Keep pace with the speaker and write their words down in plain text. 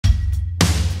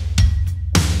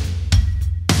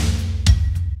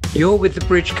You're with the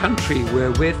Bridge Country,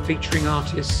 where we're featuring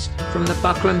artists from the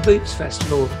Buckle and Boots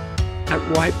Festival at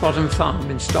White Bottom Farm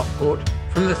in Stockport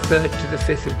from the 3rd to the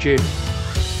 5th of June.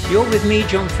 You're with me,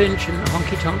 John Finch, in the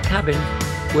Honky Tonk Cabin,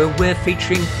 where we're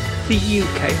featuring the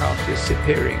UK artists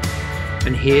appearing.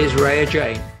 And here's Reya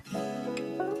Jayne.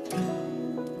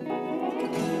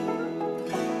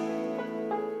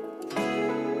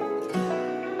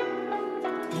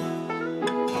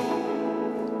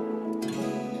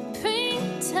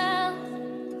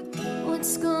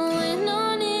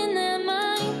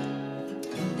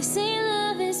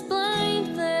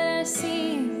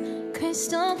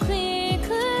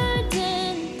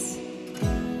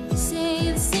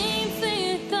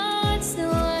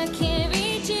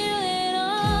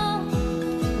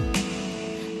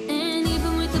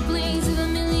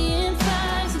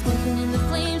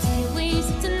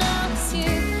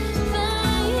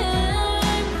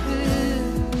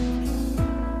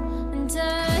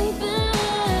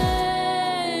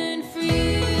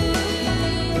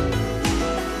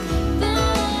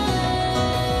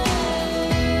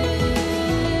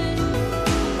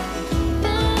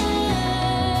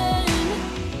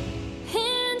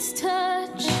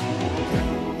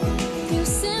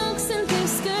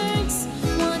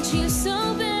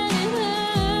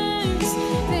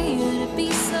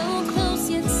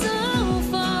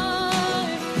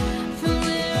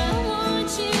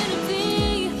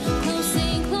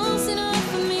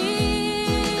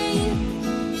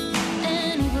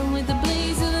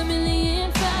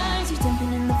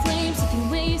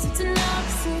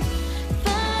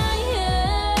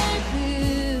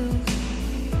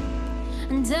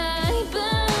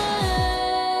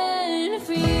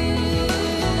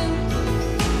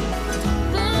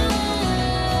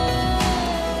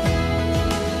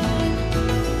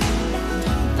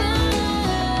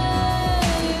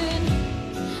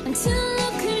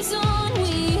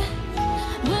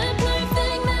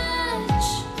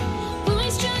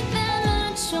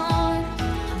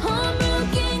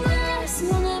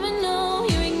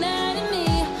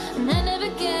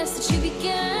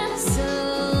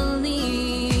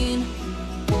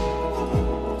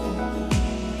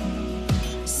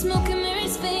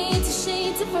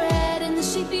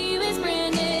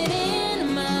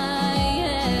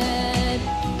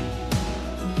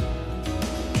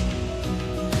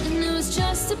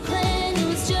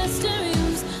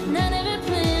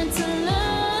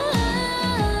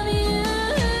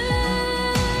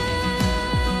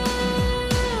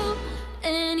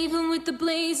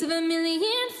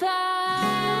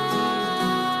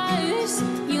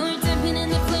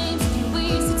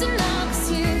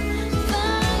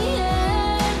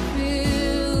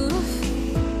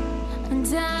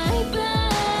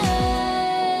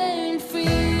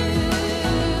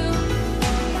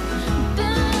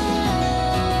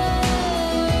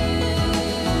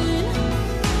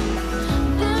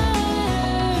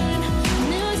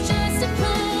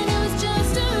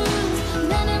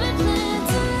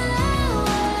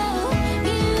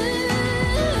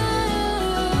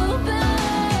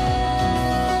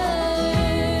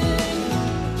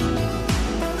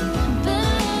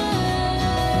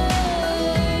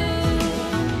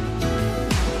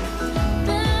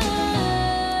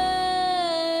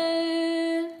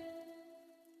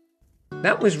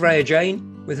 That was Reya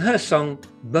Jayne with her song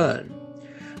Burn.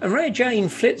 And Reya Jayne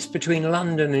flits between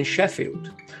London and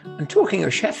Sheffield. And talking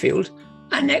of Sheffield,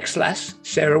 our next lass,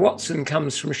 Sarah Watson,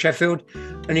 comes from Sheffield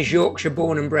and is Yorkshire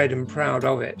born and bred and proud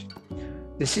of it.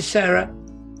 This is Sarah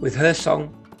with her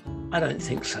song, I Don't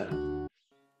Think So.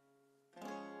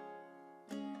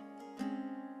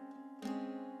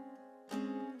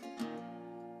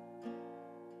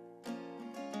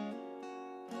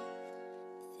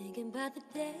 Thinking about the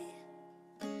day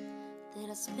that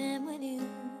I spent with you,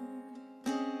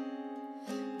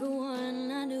 the one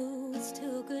I knew was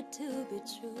too good to be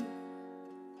true.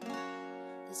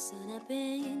 The sun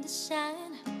happened to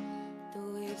shine, the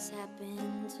waves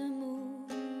happened to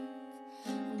move,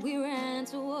 and we ran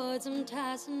towards them,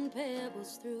 tossing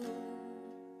pebbles through.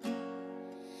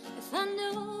 If I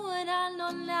knew what I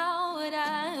know now, would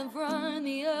I have run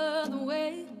the other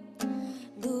way?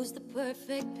 Lose the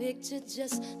perfect picture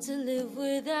just to live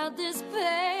without this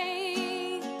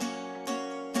pain?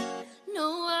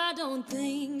 No, I don't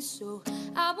think so.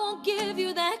 I won't give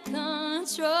you that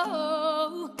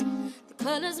control. The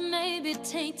colors may be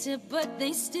tainted, but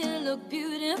they still look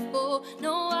beautiful.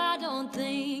 No, I don't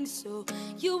think so.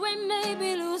 You ain't made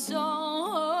me lose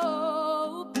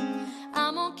all hope.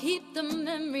 I'm gonna keep the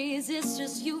memories, it's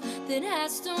just you that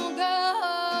has to go.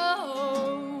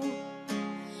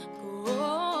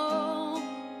 Go,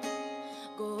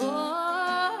 go.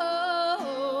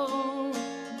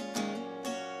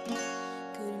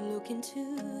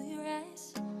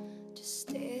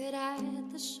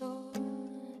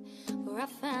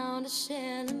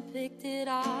 shell and picked it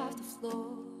off the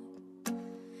floor.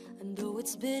 And though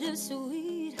it's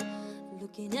bittersweet,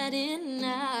 looking at it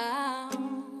now,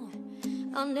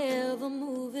 I'll never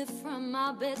move it from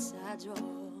my bedside drawer.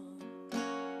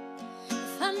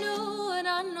 If I knew what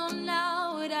I know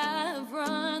now, would I have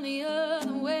run the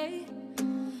other way?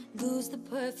 Lose the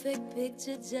perfect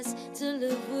picture just to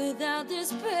live without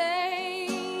this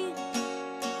pain?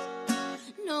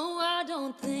 No, I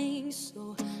don't think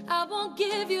so. I won't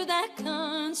give you that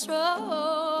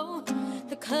control.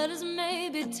 The colors may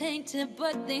be tainted,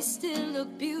 but they still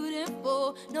look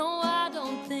beautiful. No, I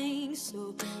don't think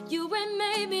so. You ain't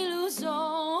made me lose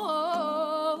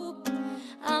hope.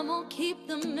 I won't keep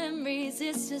the memories,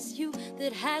 it's just you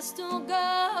that has to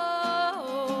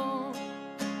go.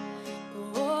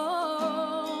 Go, go.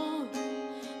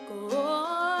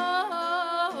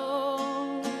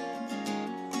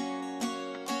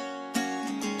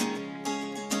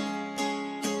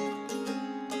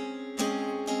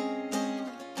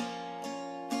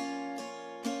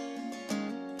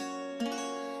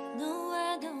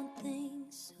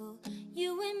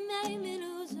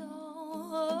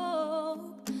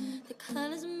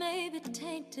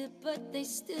 But they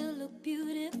still look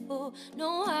beautiful.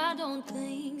 No, I don't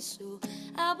think so.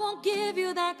 I won't give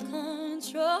you that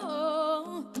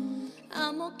control.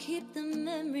 I'm gonna keep the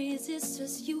memories. It's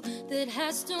just you that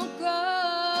has to go.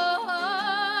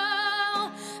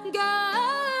 Go.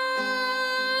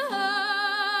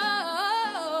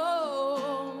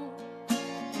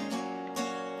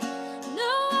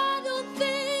 No, I don't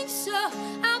think so.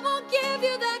 I won't give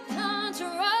you that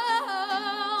control.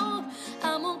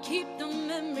 I'm gonna keep the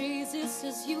memories, it's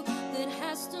just you that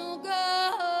has to go.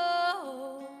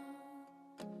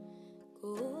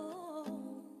 Go,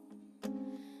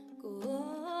 go.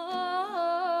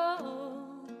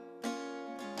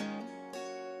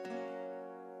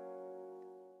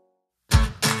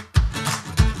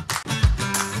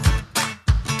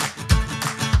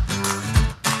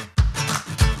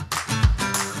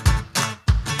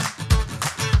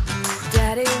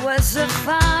 Daddy was a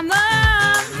farmer,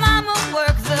 Mama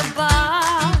worked the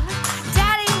bar.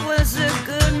 Daddy was a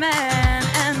good man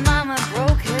and Mama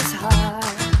broke his heart.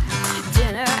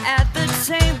 Dinner at the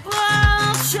table,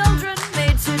 children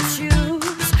made to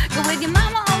choose. Go with your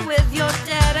mama or with your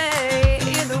daddy,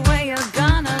 either way you're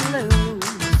gonna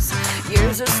lose.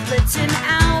 Years are split in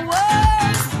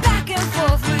hours, back and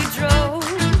forth we drove.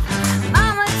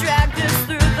 Mama dragged us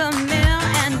through the mill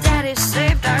and Daddy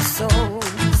saved our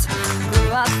souls.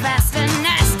 Grew up fast and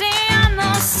nasty on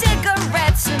those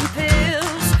cigarettes and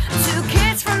pills. Two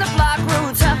kids from the block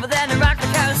grew tougher than a rock. The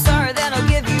kind of story that'll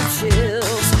give you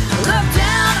chills. Look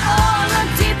down, oh look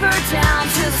deeper down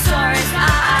to the stories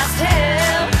I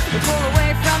tell. We pull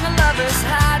away from the lovers,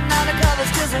 hiding on the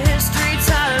covers, cause the history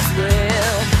taught us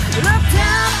well. Look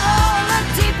down, oh look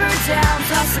deeper down,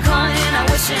 toss the coin in, I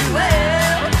wish it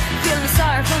well. Feeling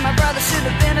sorry for my brother, should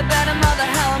have been a better mother.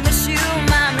 How I miss you,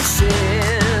 my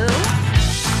Michelle.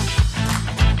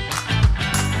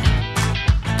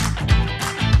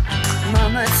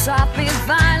 Mama taught me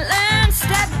violence,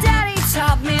 Stepdaddy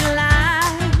taught me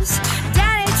lies.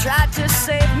 Daddy tried to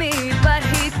save me, but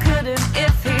he couldn't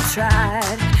if he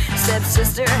tried.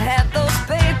 Stepsister had those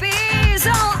babies,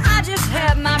 oh, I just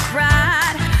had my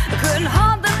pride. I couldn't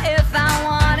hold them if I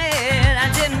wanted, I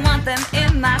didn't want them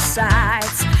in my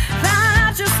sights. Found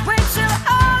out just way too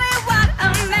early what a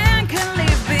man can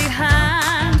leave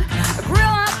behind. I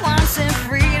grew up wanting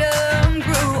freedom,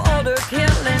 grew older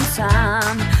killing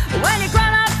time. When you're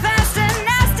grown up fast and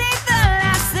nasty, the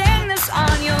last thing that's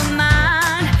on your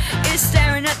mind is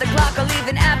staring at the clock or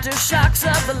leaving aftershocks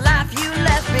of the life you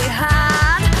left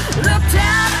behind. Look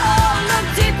down, oh look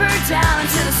deeper down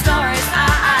into the stories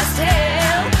our eyes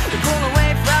tell. We pull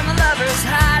away from the lovers,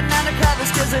 hiding under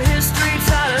covers, cause the history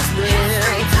taught us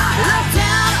well. Look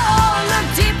down, oh look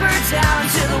deeper down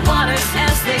into the waters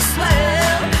as they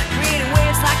swell, creating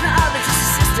waves like no other, just a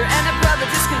sister and a brother,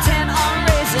 discontent on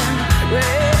raising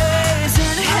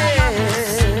hell.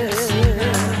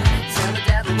 Tell the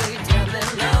devil we devil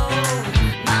low.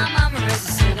 My mama raised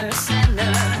a sinner,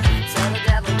 sinner. Tell the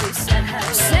devil we said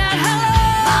hello. Said hello.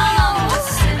 My mama was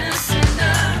a sinner,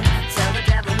 sinner.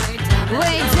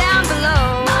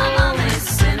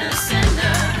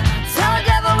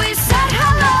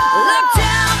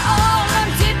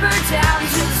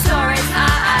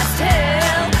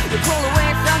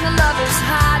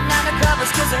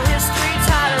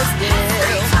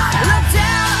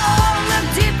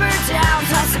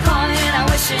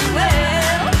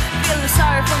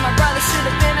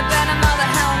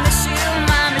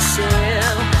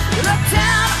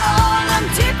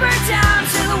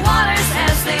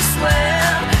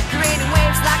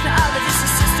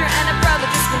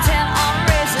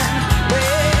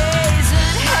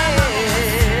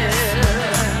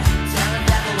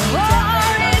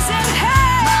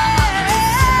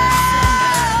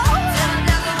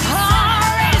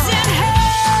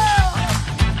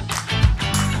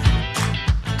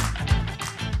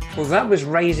 Well, that was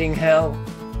Raising Hell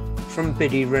from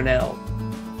Biddy Ronelle.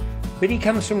 Biddy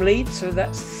comes from Leeds, so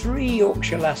that's 3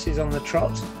 Yorkshire lasses on the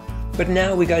trot. But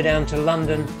now we go down to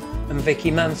London and Vicki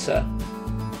Manser,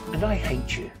 and I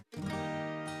Hate You.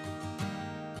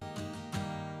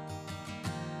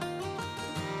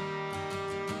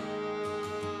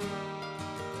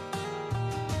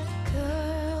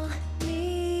 Girl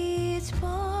meets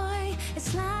boy,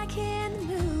 it's like in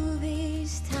the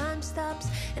movies. Time stops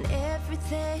and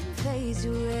everything fades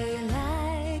away,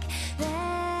 like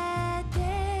that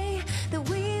day that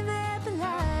we met. But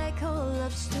like all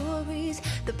love stories,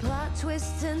 the plot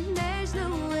twists and there's no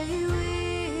way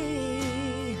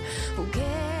we will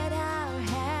get our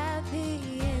happy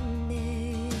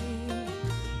ending.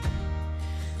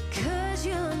 'Cause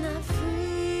you're not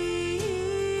free.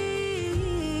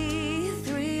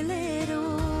 3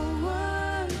 little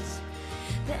words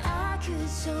that I could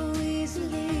so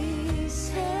easily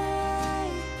say.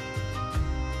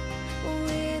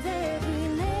 With every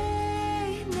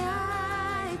late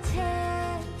night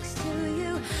text to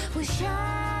you, wish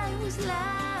I was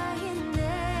lying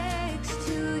next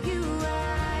to you. I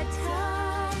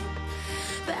type,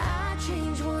 but I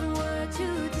change one word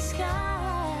to disguise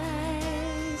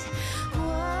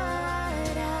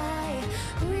what I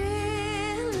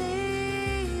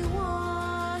really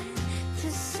want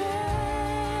to say.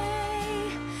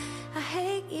 I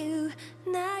hate you,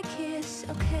 not kiss,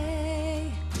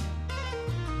 okay.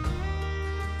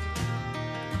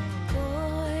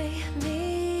 Boy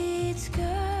meets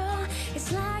girl,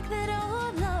 it's like that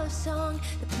old love song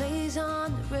that plays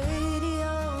on the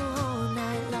radio all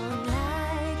night long.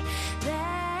 Like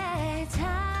that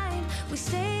time we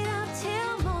stayed up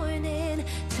till morning,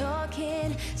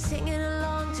 talking, singing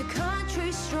along to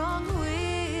country strong.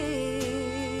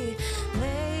 We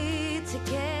lay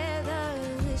together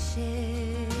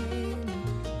wishing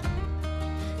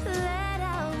that I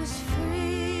was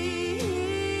free.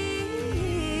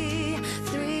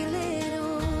 3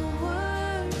 little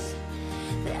words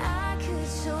that I could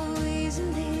so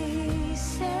easily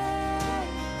say.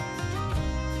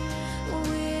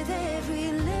 With every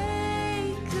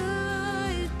late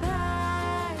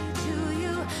goodbye to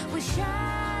you, wish I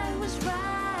was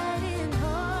riding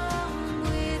home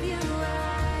with you. I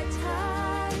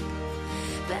type,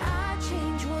 but I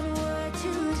change one word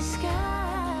to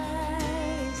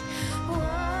disguise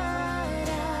what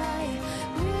I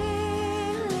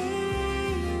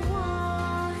really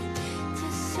want to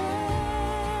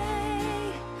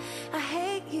say. I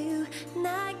hate you,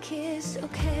 not kiss,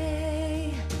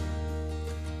 okay.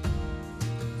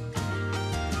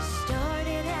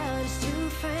 Started out as 2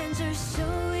 friends, or so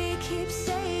we keep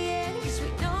saying, 'cause we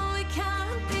know it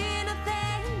can't be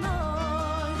nothing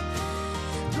more.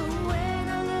 But when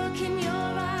I look in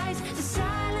your eyes, the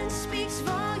silence speaks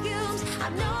volumes. I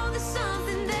know there's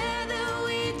something there that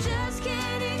we just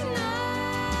can't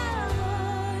ignore.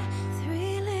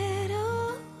 3 little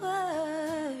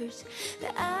words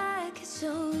that I could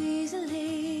so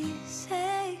easily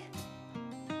say.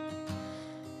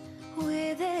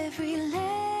 With every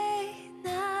late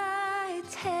night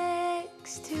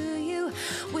text to you,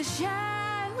 wish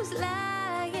I was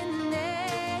lying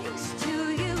next to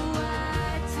you. I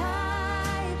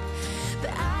type,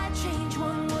 but I change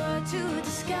one word to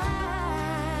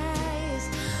disguise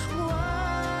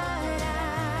what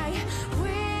I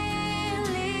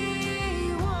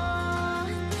really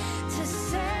want to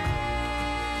say.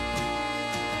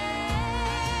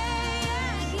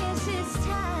 I guess it's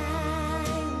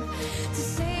time to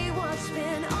say what's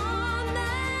been on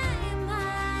my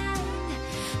mind.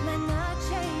 Might not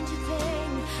change a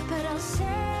thing, but I'll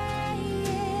say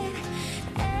it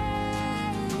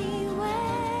anyway.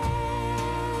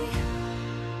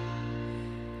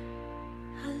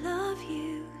 I love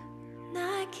you,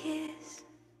 not kiss,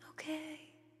 okay.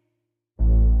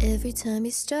 Every time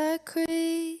you start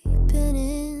creeping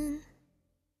in,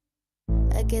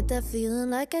 I get that feeling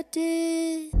like I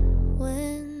did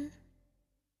when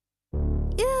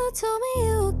you told me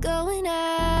you were going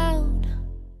out.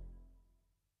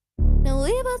 Now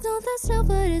we both know that's not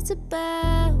what it's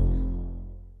about.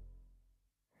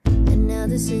 And now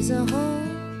this is a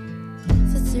home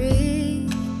for 3,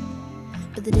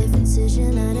 but the difference is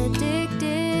you're not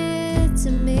addicted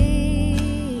to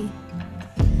me.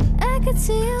 I could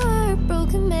see you were a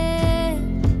broken man.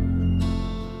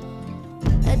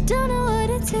 I don't know what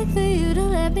it'd take for you to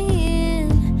let me in.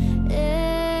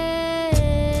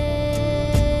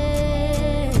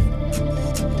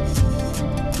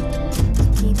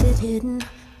 Keep it hidden,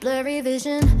 blurry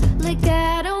vision, like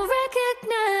I don't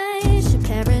recognize your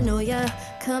paranoia.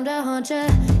 Come to haunt ya,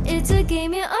 it's a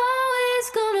game you're always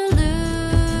gonna lose.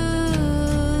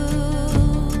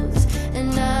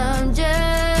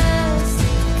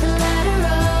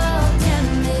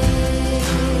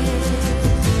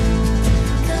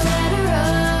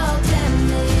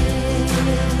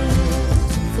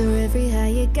 every high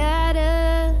you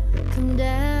gotta come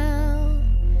down.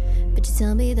 But you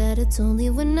tell me that it's only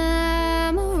when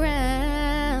I'm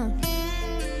around.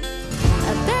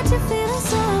 I bet you're feeling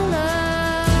so low,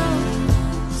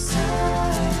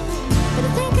 but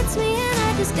I think it's me and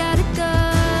I just gotta go.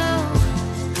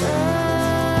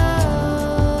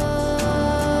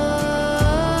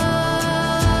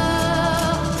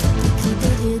 Keep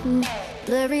it hidden,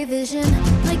 blurry vision,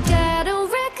 like I don't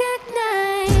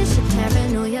recognize your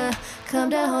paranoia. Come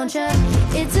to haunt ya.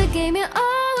 It's a game you're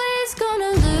always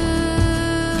gonna lose,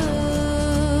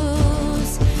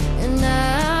 and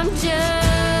I'm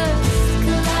just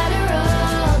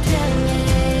collateral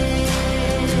damage.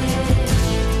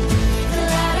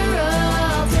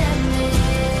 Collateral damage.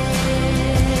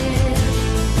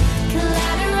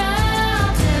 Collateral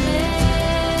damage.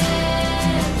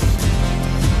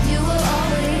 You were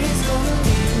always gonna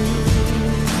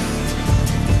lose.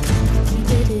 Keep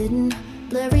it hidden,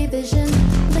 blurry vision,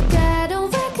 like I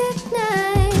don't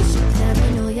recognize your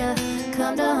paranoia.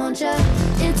 Come to haunt ya.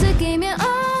 It's a game you're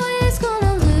always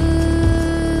gonna lose,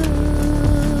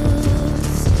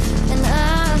 and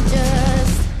I'm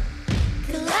just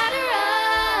collateral.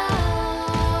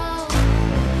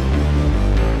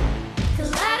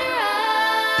 Collateral.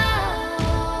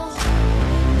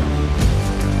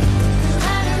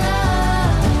 Collateral.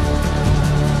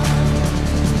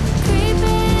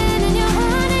 Creeping and you're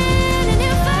haunted and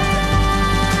you're fine,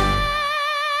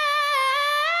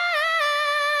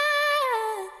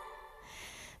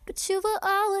 but you were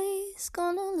always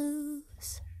gonna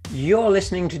lose. You're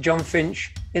listening to John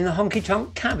Finch in the Honky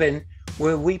Tonk Cabin,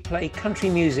 where we play country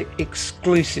music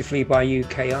exclusively by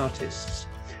UK artists.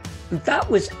 And that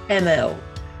was Elle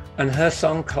and her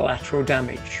song Collateral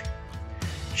Damage.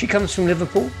 She comes from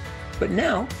Liverpool, but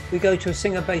now we go to a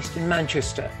singer based in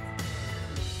Manchester,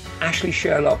 Ashley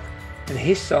Sherlock, and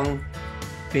his song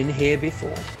Been Here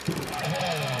Before.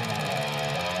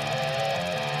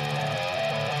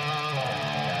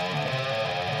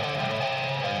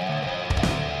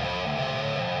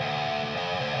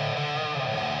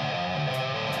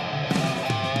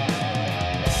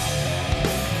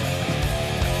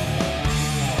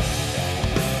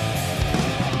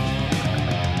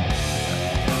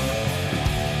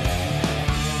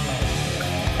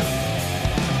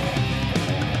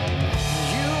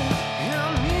 You hear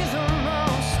me the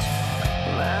most,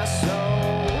 my soul.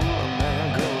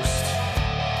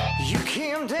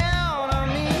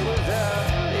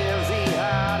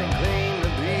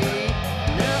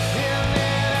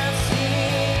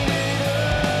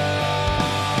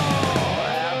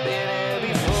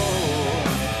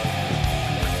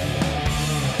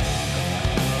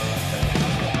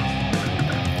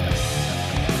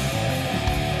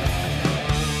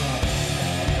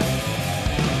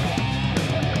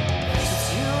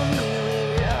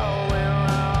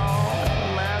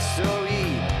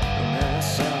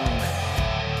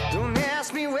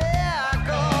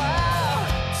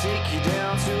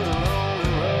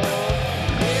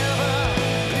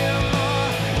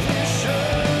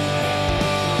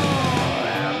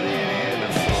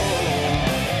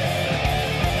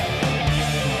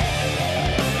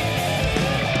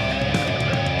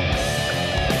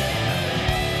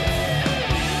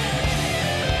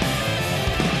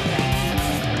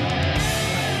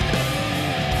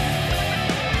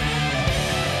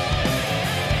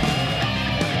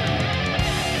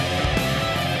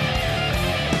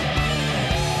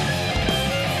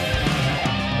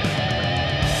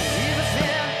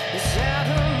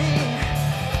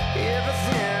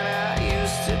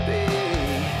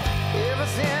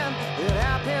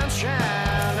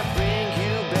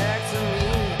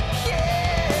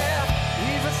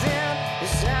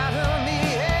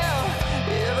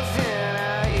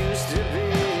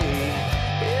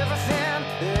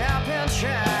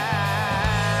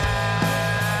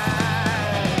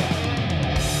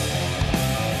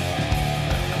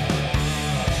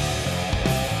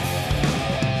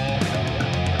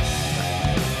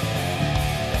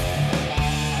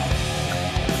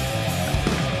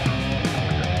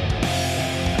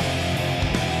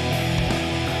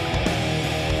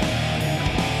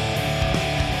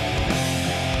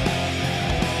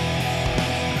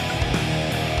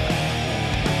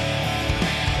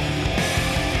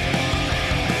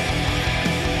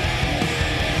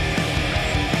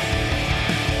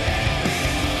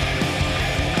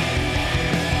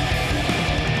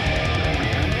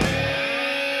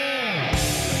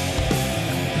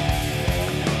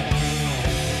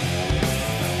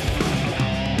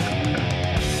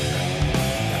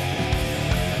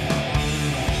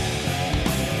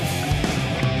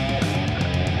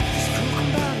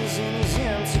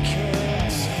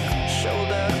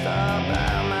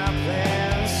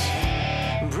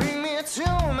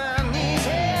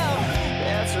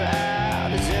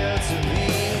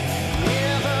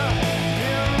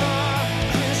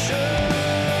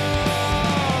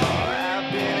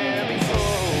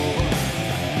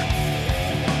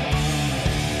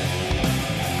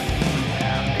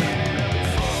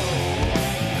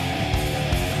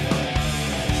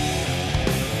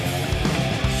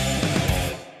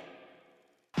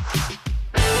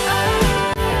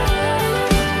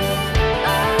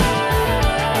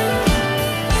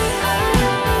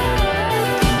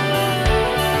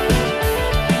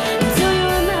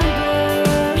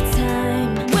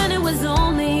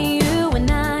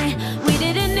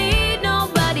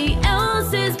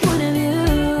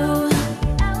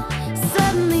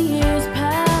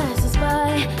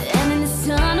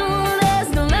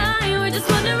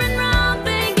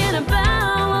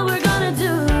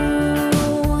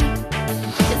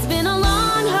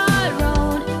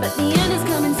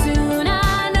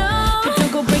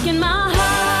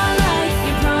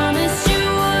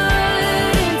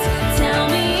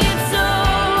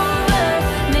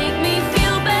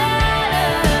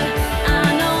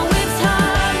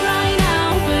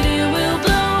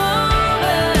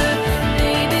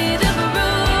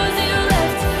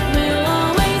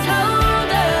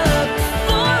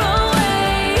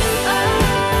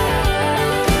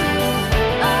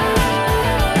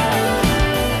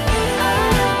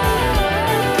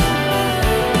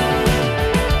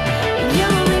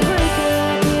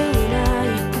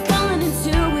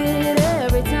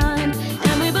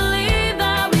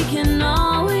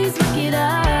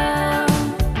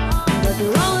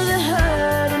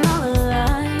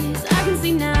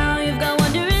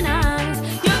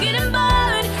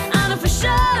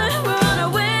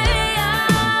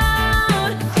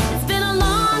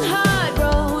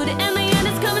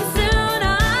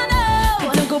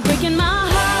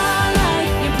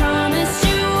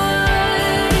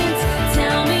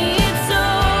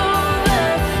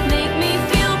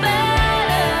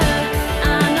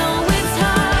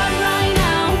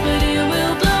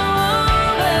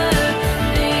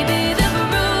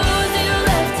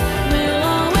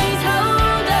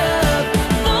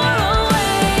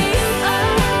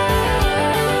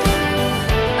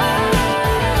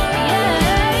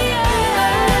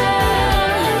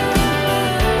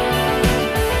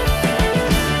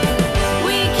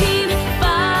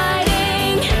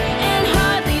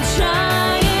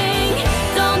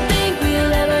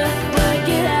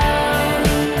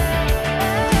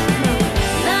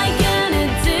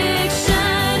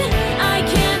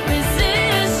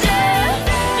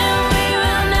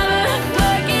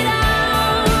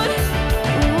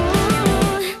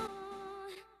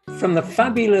 From the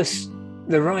fabulous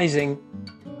The Rising,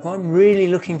 who I'm really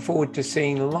looking forward to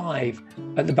seeing live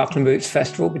at the Buckle and Boots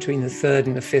Festival between the 3rd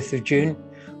and the 5th of June,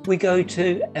 we go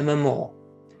to Emma Moore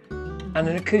and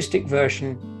an acoustic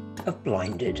version of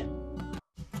Blinded.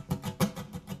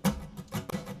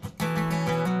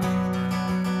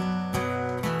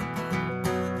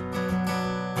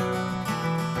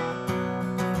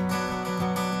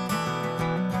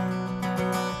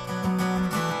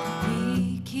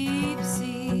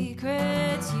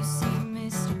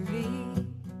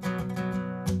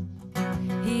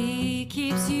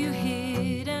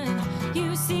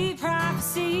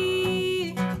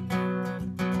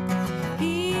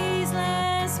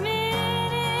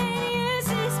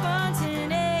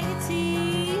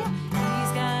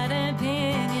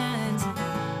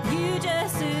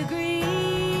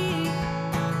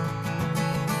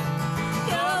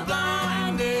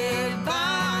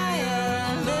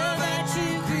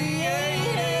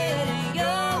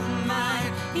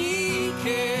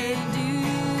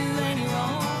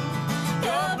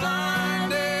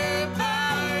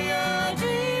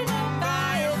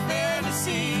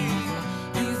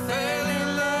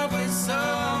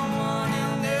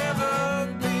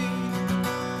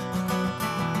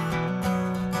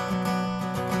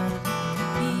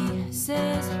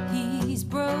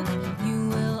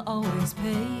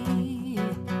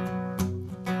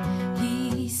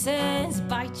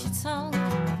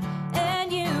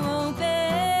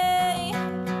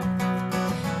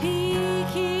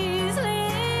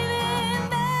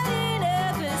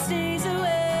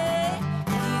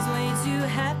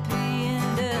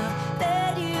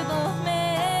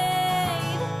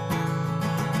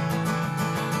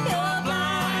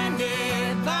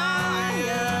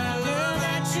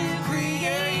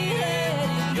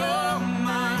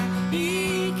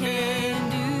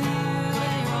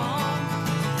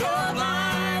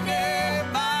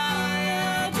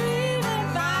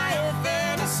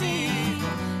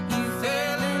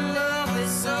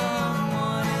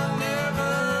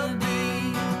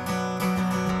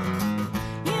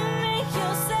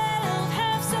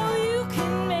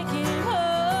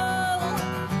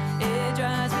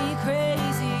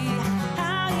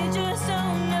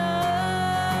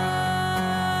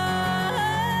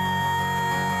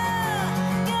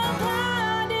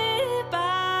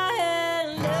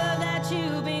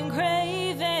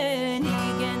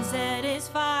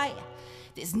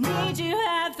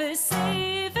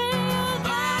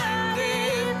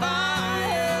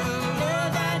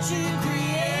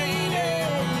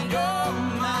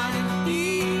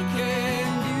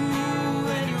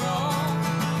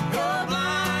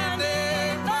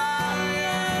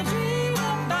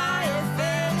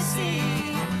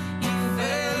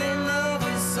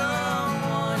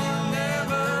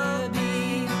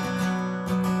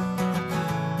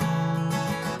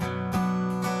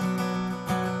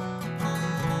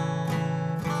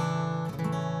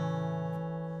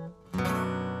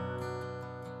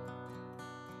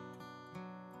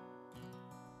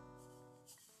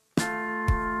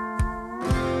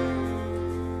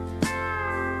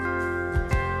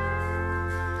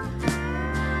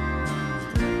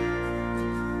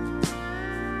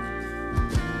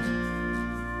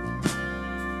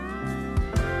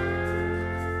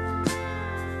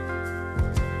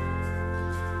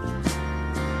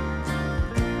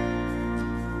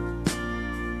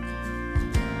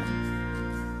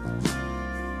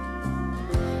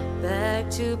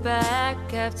 To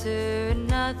back after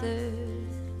another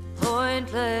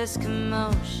pointless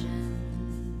commotion.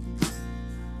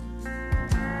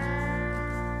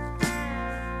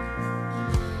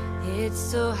 It's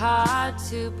so hard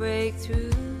to break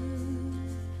through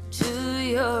to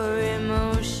your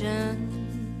emotions.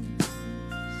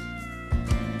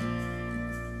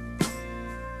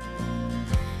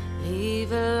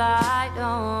 Leave a light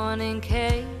on in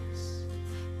case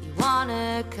you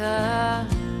wanna come.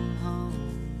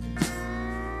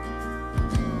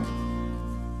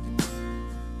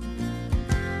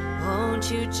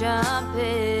 Won't you jump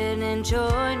in and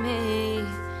join me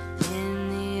in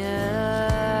the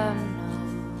unknown?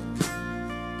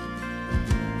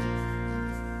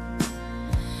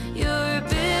 Your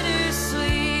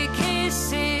bittersweet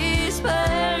kisses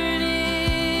burn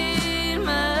in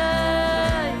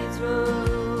my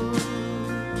throat,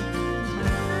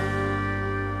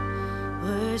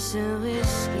 worse than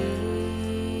whiskey.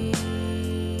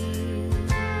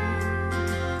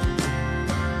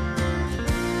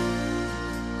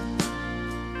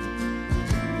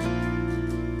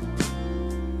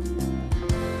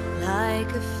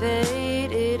 Like a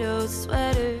faded old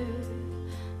sweater,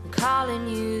 I'm calling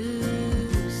you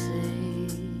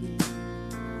safe.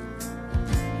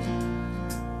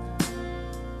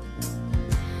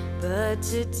 But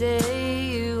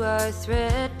today you are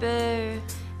threadbare,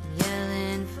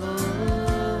 yelling for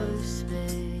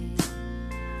space.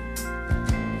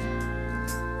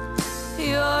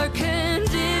 Your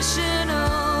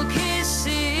conditional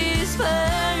kisses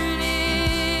burn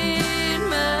in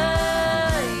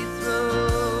my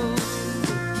throat,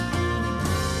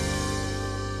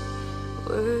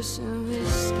 worse than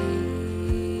whiskey.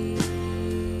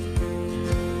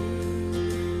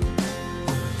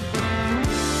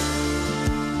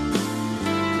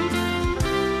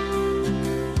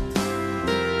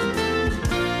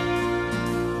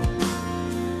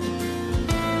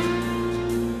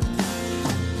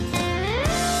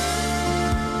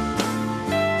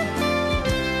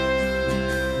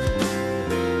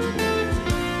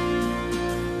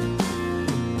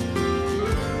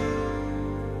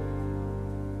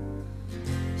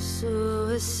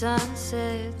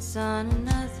 Sunsets on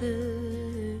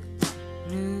another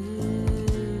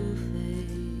new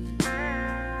face.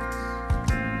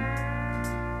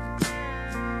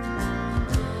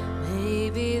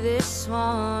 Maybe this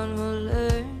one will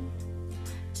learn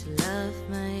to love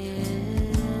my embrace.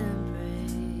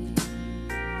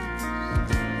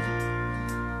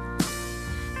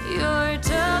 Your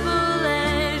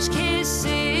double-edged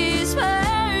kisses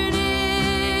burn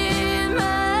in my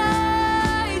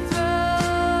whiskey.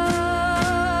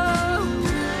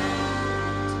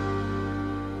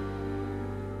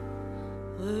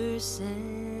 Worse than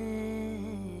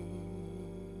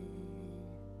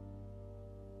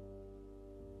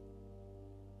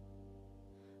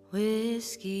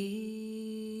whiskey.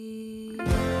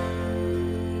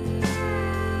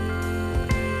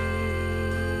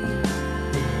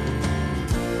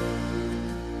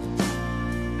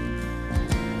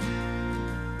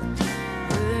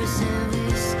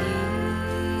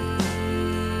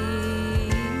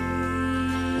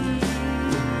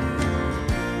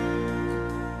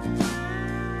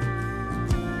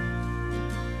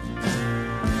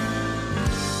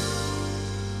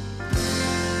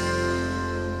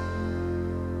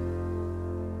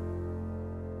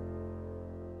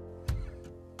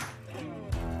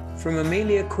 From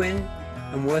Emelia, Quinn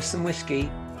and Worse Than Whiskey,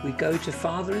 we go to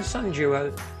father and son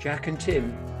duo Jack and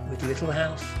Tim with Little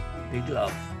House, Big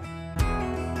Love.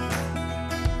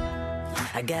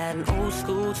 I got an old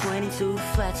school 22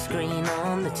 flat screen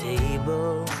on the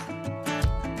table.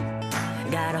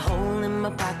 Got a hole in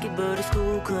my pocket, but it's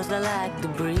cool cause I like the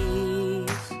breeze.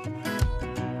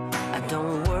 I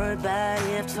don't worry about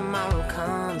if tomorrow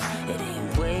comes. It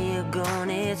ain't where you're going,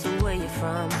 it's where you're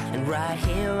from. And right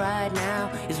here, right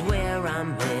now is where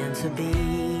I'm meant to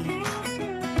be.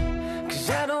 Cause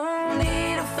I don't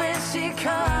need a fancy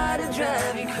car to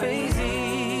drive you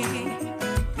crazy.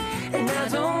 And I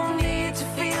don't need to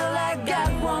feel I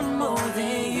got one more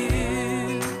than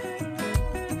you.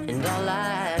 And all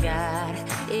I got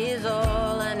is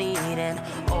all I need and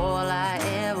all I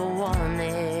ever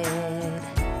wanted.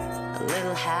 A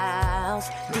little house,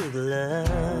 big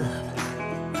love.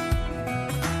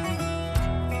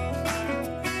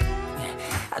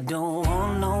 I don't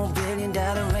want no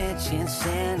billion-dollar ranch in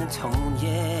San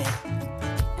Antonio.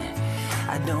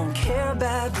 I don't care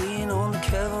about being on the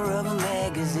cover of a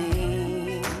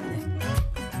magazine.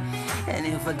 And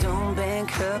if I don't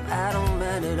bank up, I don't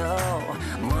mind at all.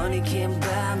 Money can't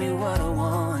buy me what I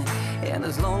want. And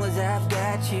as long as I've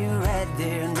got you right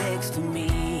there next to me,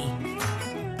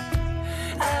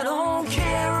 I don't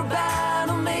care about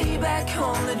a Maybach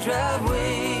on the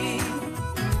driveway.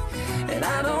 And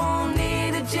I don't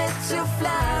need a jet to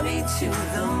fly me to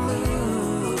the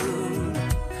moon.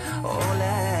 All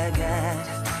I got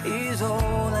is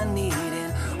all I need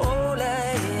and all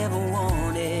I ever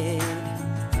wanted.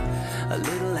 A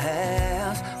little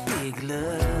house, big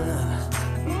love.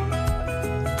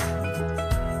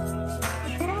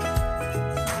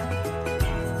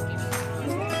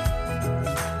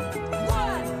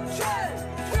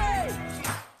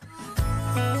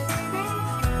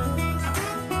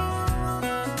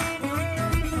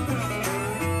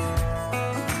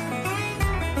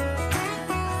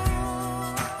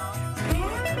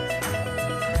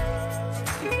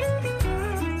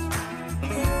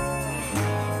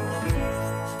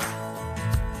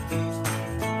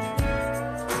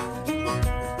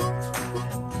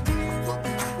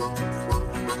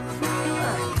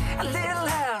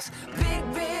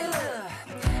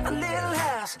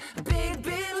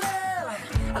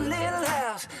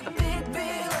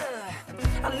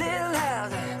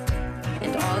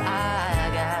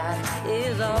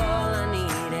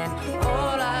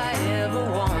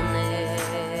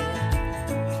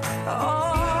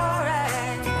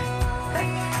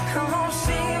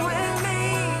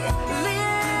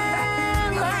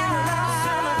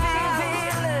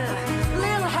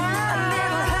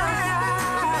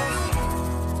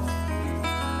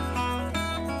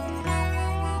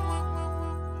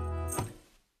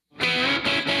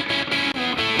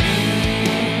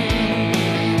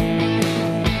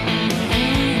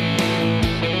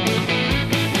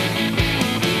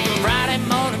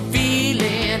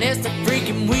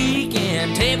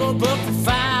 table booked for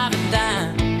 5 and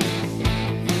dime.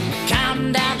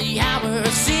 Counting down the hours,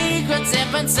 secrets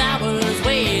and sours,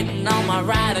 waiting on my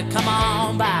ride to come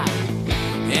on by.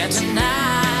 And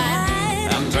tonight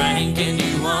I'm drinking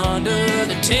you under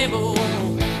the table.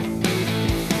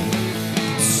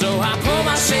 So I pull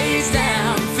my shades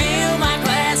down, fill my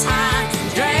glass high,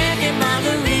 drinking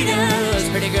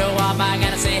margaritas. Pretty girl walk by,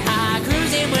 gotta say hi.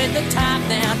 Cruising with the top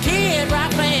down, Kid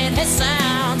Rock playing his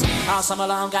sounds. All summer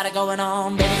long, got it going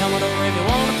on. Baby, come on over if you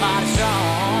want to party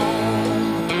strong.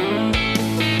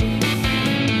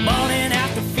 Morning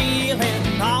after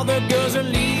feeling, all the girls are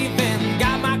leaving.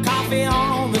 Got my coffee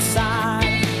on the side,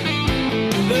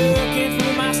 looking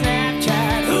through my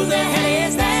Snapchat. Who the hell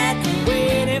is that?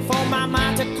 Waiting for my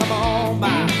mind to come on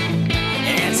by.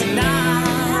 And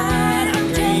tonight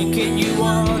I'm drinking you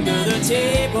under the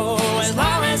table, as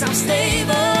long as I'm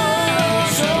stable.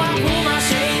 So I pull my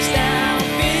shades down,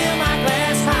 fill my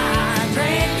glass high,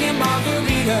 drinking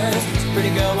margaritas.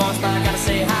 Pretty girl walks by, gotta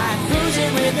say hi.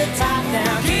 Cruising with the top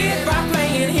down, Kid Rock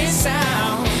playing his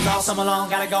sound. All summer long,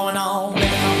 got it going on. Baby,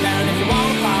 come down if you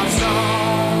want to party strong.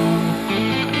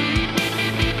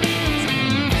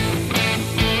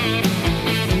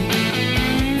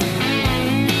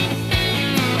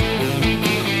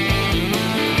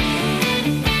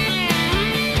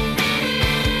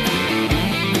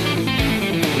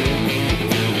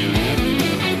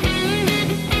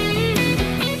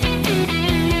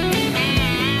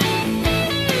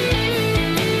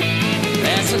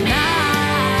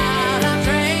 Tonight I'm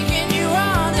drinking you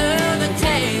under the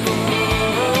table,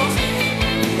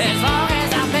 as long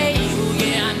as I pay you.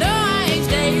 Yeah, I know I ain't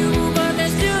stable, but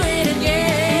let's do it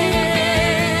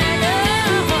again.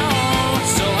 Oh,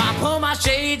 so I pull my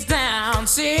shades down,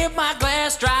 sip my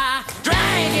glass dry,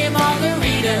 drinking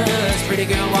margaritas. Pretty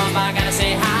girl walk by, gotta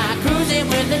say hi. Cruising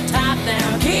with the top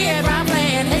down, Kid Rock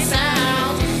playing his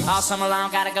sounds. All summer long,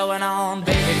 got it going on.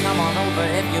 Baby, come on over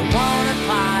if you wanna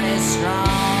party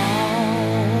strong.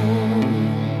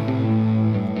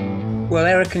 Well,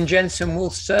 Eric and Jensen will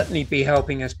certainly be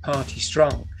helping us party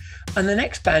strong. And the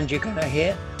next band you're going to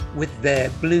hear, with their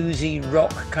bluesy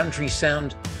rock country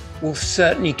sound, will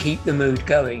certainly keep the mood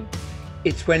going.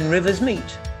 It's When Rivers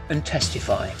Meet and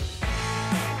Testify.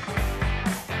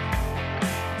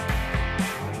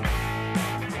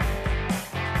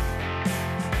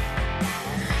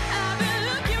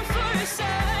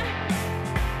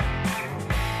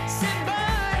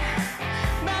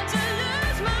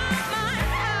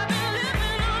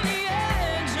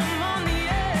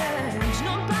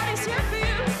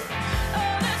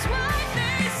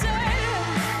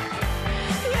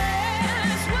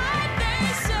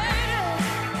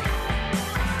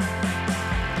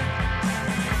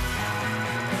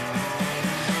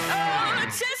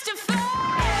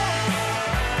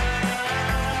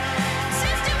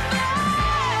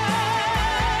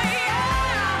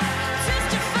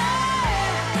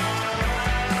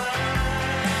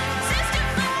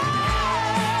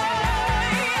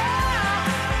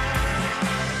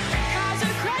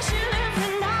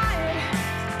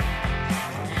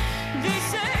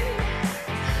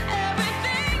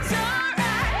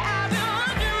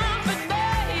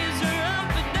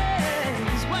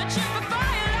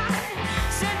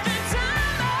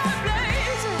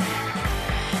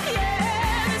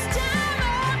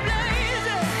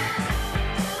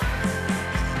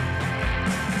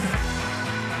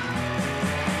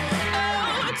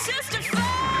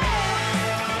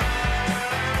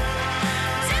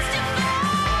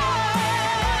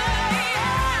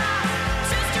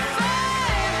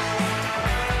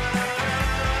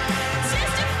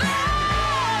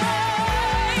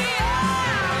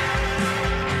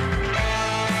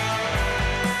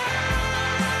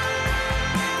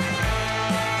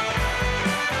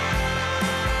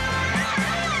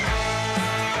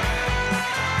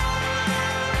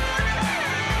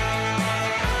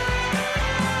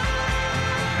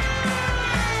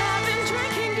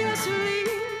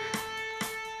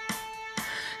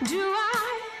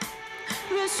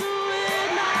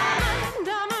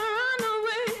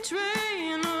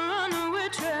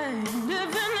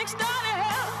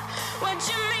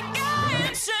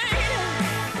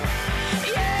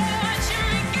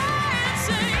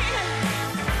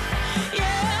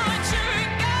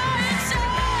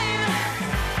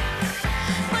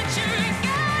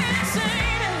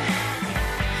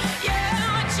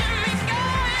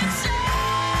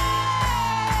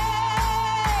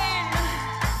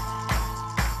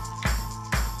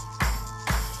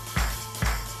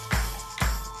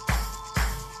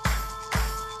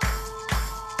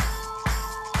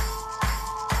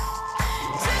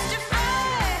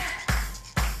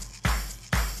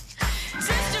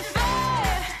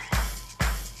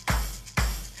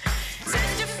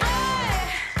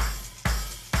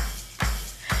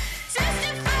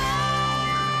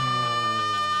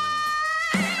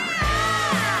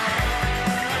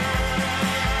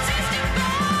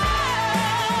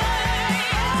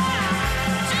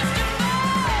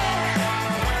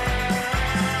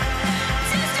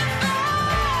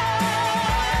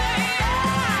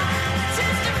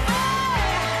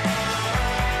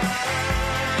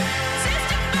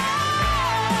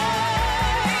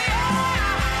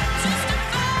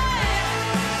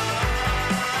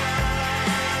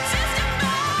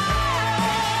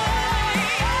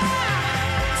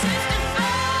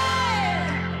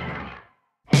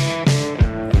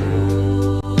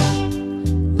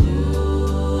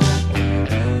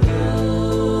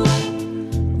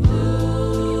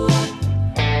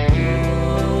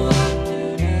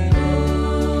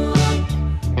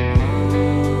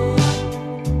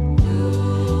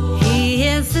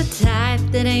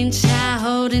 that ain't shy,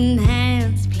 holding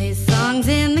hands. Play songs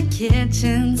in the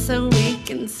kitchen so we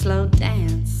can slow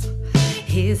dance.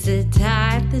 He's the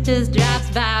type that just drops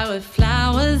by with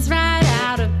flowers right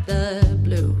out of the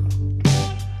blue.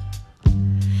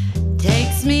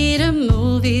 Takes me to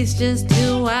movies just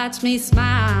to watch me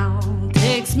smile.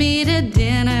 Takes me to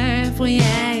dinner if we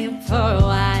ain't for a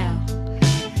while.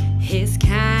 He's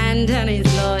kind and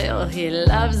he's loyal, he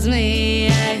loves me,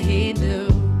 yeah he do.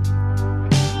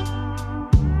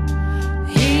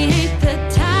 He ain't the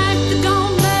type that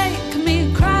gon' make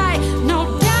me cry.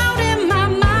 No doubt in my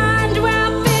mind where I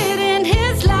fit in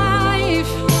his life.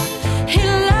 He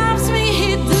loves me,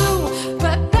 he do,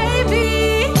 but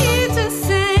baby, he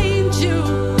just ain't you.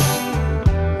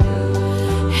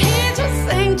 He just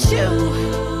ain't you.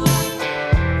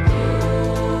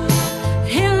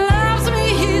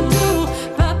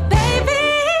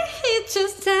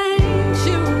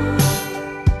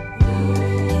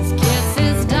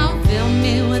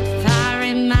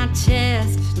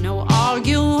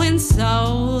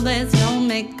 So there's no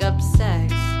makeup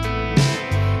sex.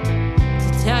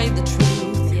 To tell you the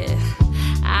truth, yeah,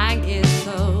 I get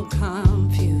so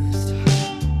confused.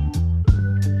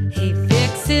 He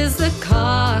fixes the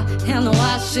car and the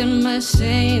washing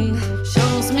machine.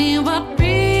 Shows me what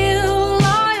real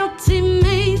loyalty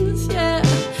means, yeah.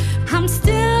 I'm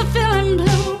still feeling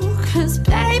blue, 'cause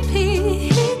baby,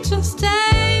 he just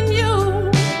ain't you.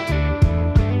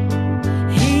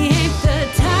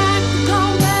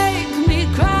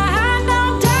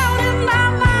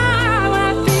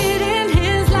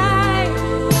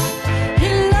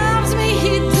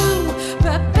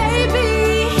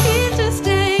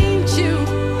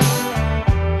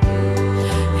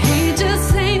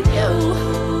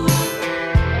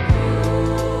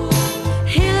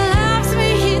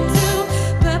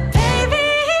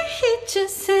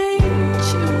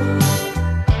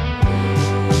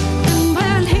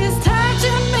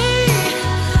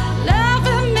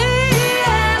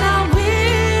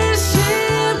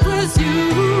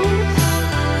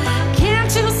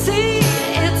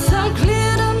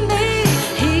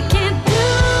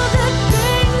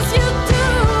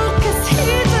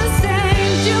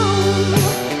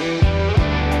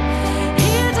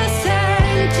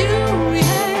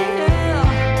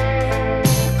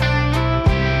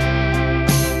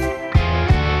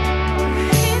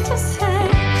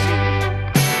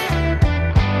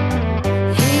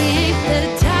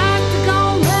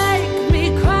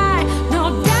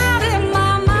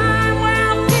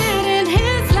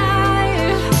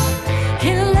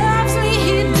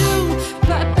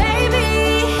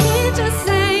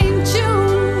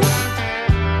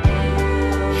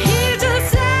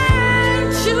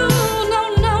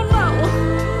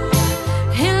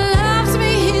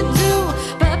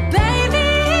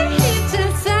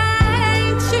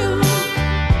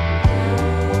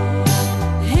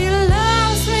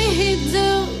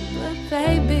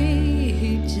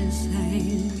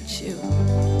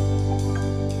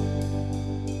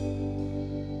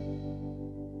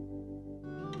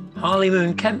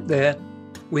 Harleymoon Kemp there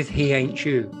with He Ain't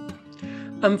You.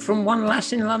 And from one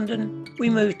lass in London, we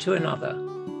move to another,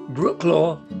 Brooke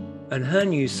and her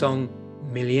new song,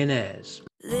 Millionaires.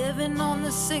 Living on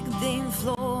the 16th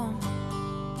floor,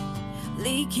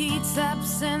 leaky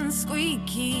taps and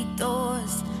squeaky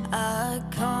doors. I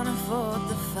can't afford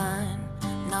the fine,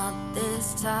 not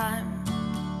this time.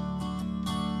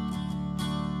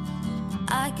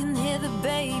 I can hear the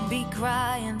baby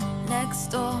crying next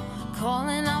door,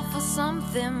 calling out for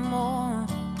something more.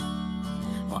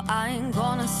 Well, I ain't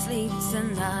gonna sleep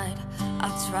tonight,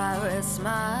 I'll try rest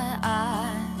my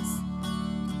eyes.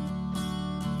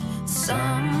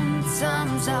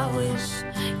 Sometimes I wish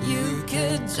you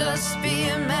could just be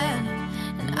a man,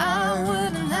 and I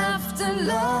wouldn't have to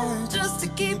lie just to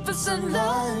keep us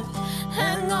alive.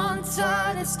 Hang on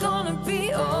tight, it's gonna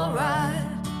be alright.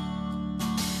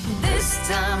 This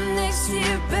time next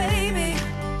year, baby,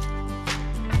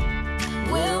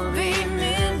 we'll be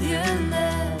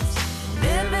millionaires,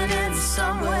 living in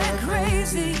somewhere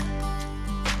crazy.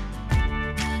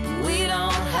 We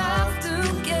don't have to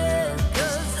get,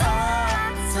 'cause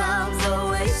our times are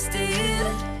wasted,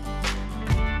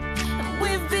 and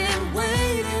we've been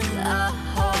waiting our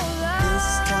whole lives. This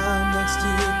time next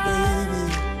year, baby,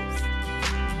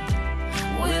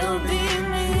 we'll be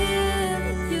millions.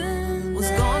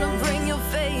 Was gonna bring your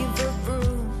favorite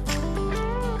brew,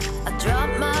 I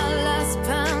dropped my last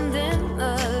pound in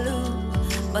the loop,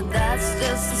 but that's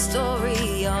just the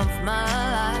story of my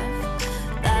life.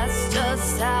 That's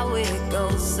just how it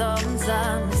goes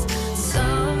sometimes.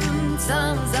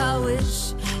 Sometimes I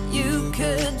wish you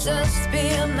could just be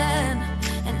a man,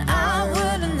 and I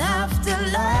wouldn't have to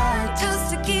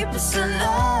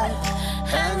tonight.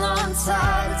 Hang on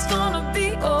tight, it's gonna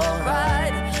be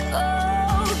alright.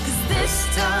 Oh, 'cause this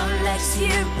time next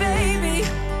year, baby,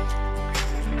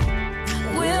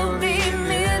 we'll be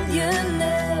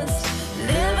millionaires,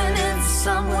 living in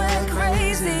somewhere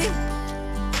crazy.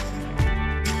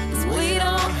 'Cause we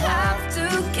don't have to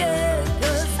care,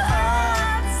 'cause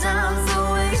our times are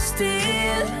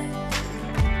wasted.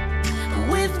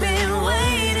 We've been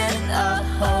waiting a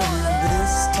whole lot.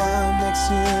 This time next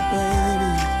year,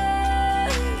 baby,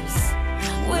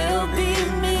 we'll be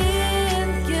millionaires.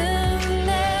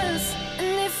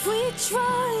 And if we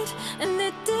tried and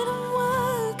it didn't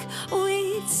work,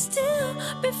 we'd still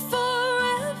be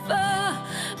forever.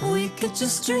 We could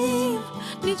just dream,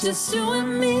 just you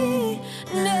and me.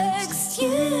 Next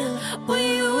year we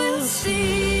will see.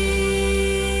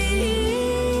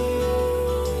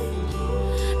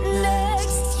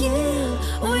 Next year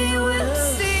we will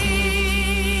see.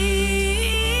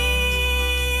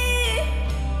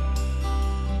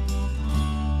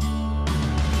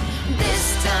 This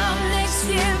time next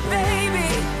year,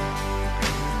 baby,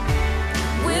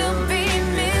 we'll be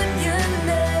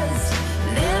millionaires,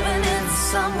 living in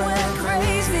somewhere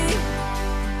crazy.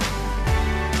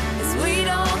 'Cause we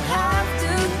don't have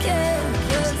to care,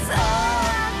 'cause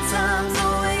our times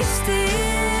are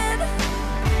wasted.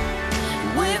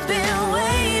 We've been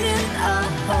waiting a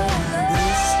whole lot.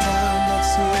 this time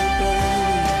next year, baby,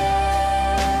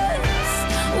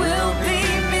 We'll be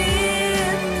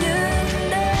millionaires.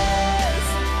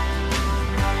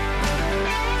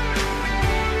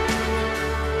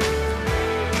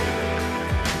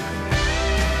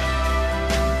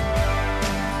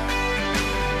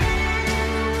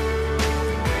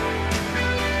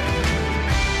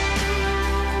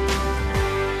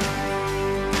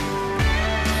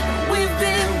 We've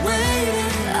been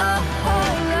waiting a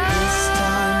whole this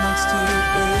time next year,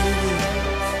 baby. lot.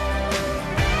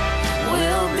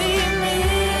 We'll be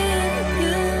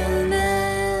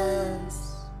millionaires.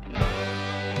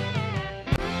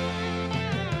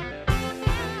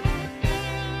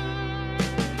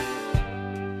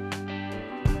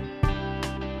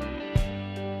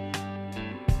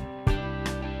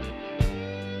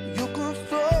 You can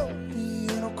throw me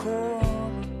in a corner.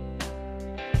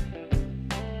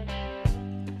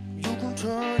 You can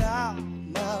turn out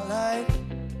my life.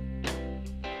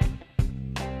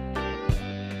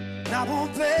 And I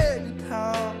won't beg you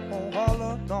down all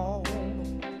alone.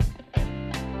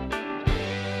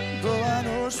 Though I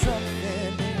know something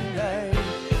ain't right.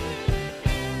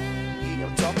 Yeah,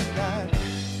 I'm talking like,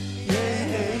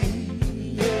 yeah,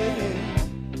 yeah.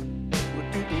 We'll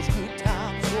do those good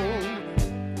times over.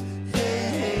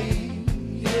 Hey,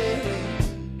 yeah.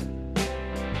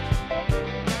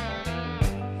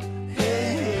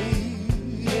 Hey,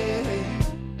 yeah.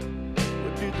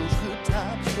 We'll do those good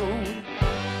times over.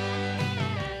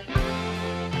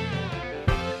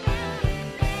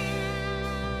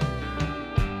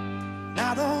 I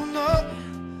don't know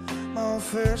my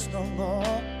face no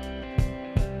more.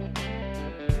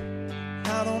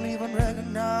 I don't even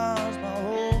recognize my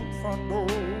old front door.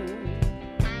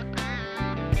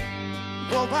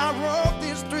 Though I walk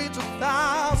these streets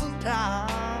 1,000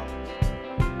 times,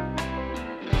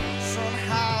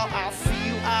 somehow I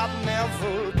feel I've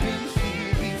never been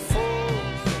here before.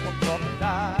 So I'm gonna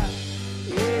die.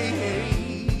 Yeah,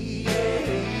 yeah.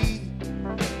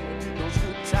 Those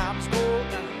good times go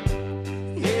now.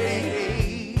 Yeah,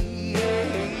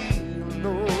 yeah.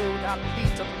 Lord, I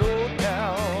need to know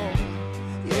now.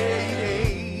 Yeah,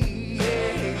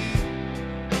 yeah.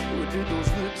 We'll do those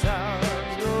good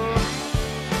times, Lord.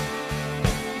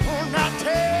 Oh, now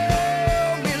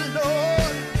tell me,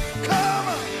 Lord, come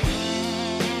on.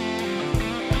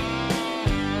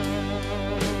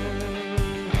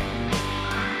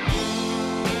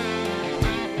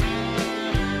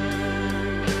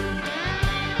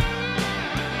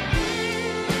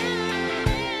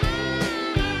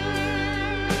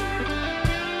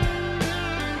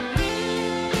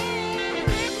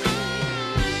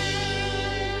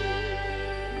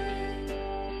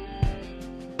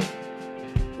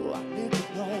 Oh, I need to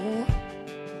know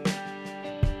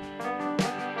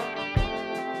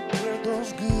where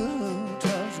those good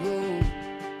times go.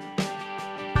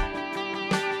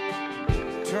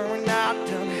 Turn me now,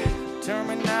 tell me, turn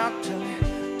me now, tell me,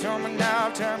 turn me now,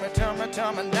 tell me, tell me,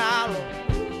 tell me now,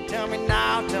 Lord. Tell me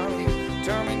now, tell me,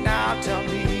 turn me now, tell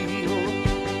me. Oh.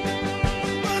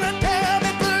 Wanna tell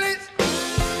me, please.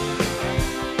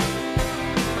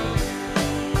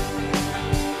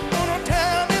 Wanna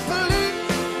tell me, please.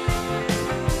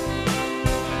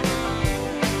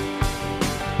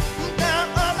 Down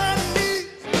on my knees,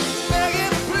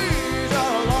 begging, please,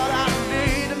 oh Lord, I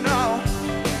need to know.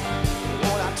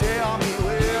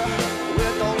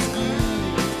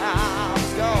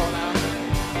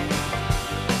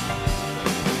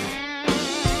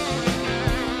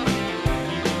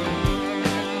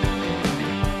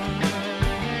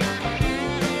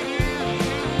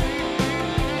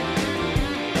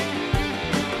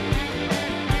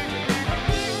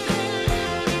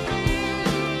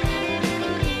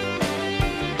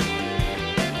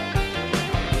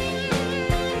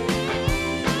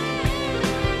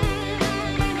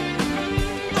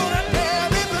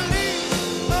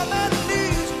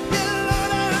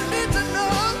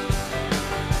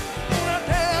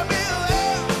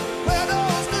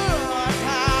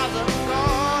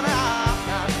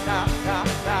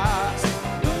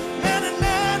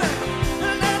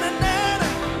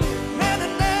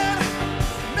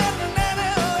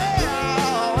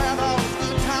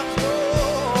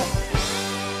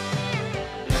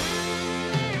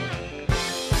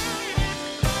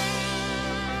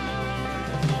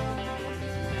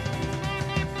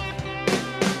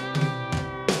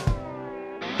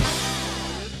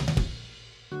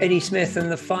 Eddie Smith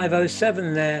and the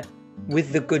 507 there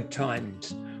with The Good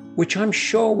Times, which I'm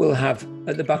sure we'll have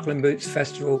at the Buckle and Boots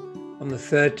Festival on the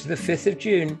 3rd to the 5th of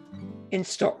June in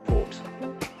Stockport.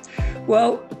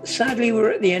 Well, sadly,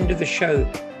 we're at the end of the show,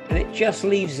 and it just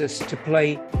leaves us to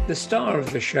play the star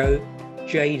of the show,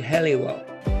 Jade Helliwell,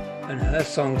 and her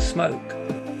song Smoke.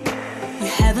 You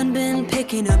haven't been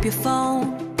picking up your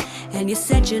phone, and you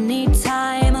said you need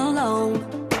time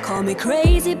alone. Call me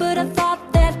crazy, but I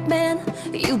thought that meant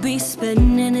you'd be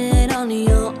spending it on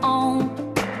your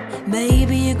own.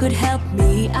 Maybe you could help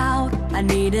me out. I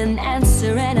need an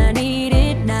answer and I need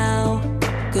it now.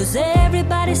 'Cause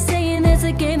everybody's saying there's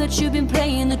a game that you've been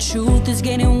playing. The truth is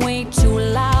getting way too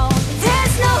loud.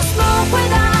 There's no smoke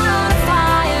without a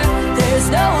fire. There's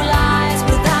no lies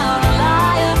without a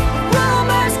liar.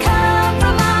 Rumors come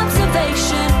from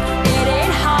observation. It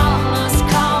ain't harmless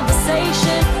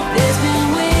conversation. There's been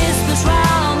whispers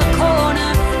round the corner.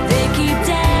 They keep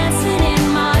dancing in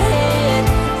my head.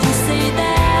 You say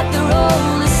that they're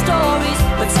only stories,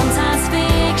 but sometimes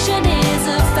fiction is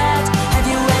a fact. Have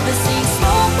you ever seen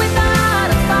smoke without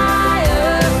a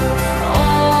fire?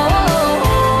 Oh,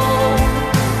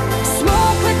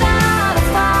 smoke without a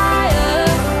fire.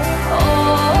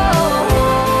 Oh,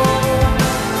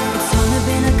 it's only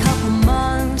been a couple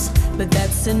months, but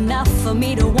that's enough for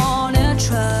me to wanna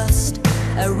trust.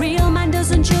 A real man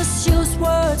doesn't just use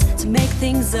words to make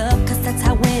things up, 'cause that's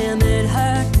how women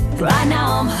hurt. Right now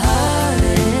I'm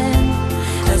hurting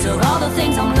 'cause of all the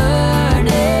things I'm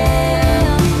learning.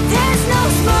 There's no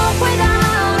smoke without